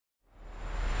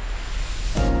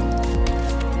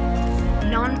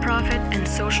and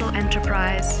social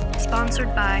enterprise,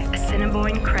 sponsored by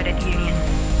Assiniboine Credit Union.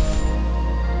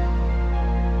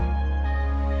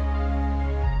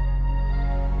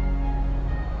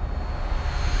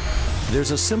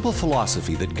 There's a simple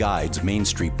philosophy that guides Main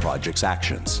Street Project's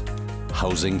actions: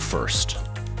 housing first.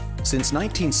 Since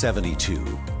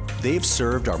 1972, they've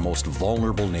served our most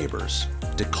vulnerable neighbors,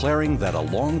 declaring that a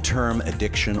long-term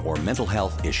addiction or mental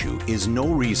health issue is no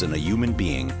reason a human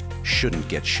being shouldn't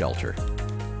get shelter.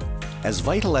 As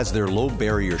vital as their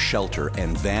low-barrier shelter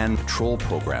and van patrol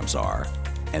programs are,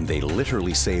 and they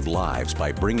literally save lives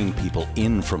by bringing people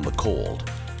in from the cold,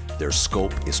 their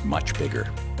scope is much bigger.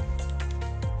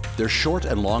 Their short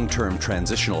and long-term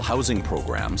transitional housing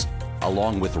programs,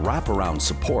 along with wraparound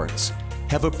supports,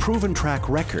 have a proven track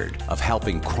record of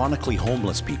helping chronically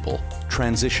homeless people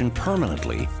transition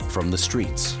permanently from the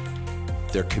streets.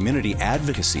 Their community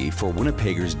advocacy for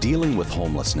Winnipeggers dealing with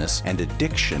homelessness and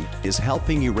addiction is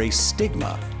helping erase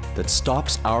stigma that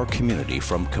stops our community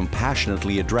from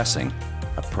compassionately addressing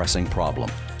a pressing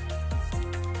problem.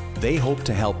 They hope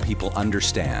to help people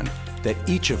understand that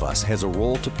each of us has a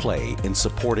role to play in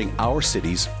supporting our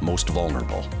city's most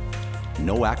vulnerable.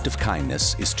 No act of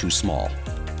kindness is too small.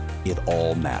 It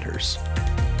all matters.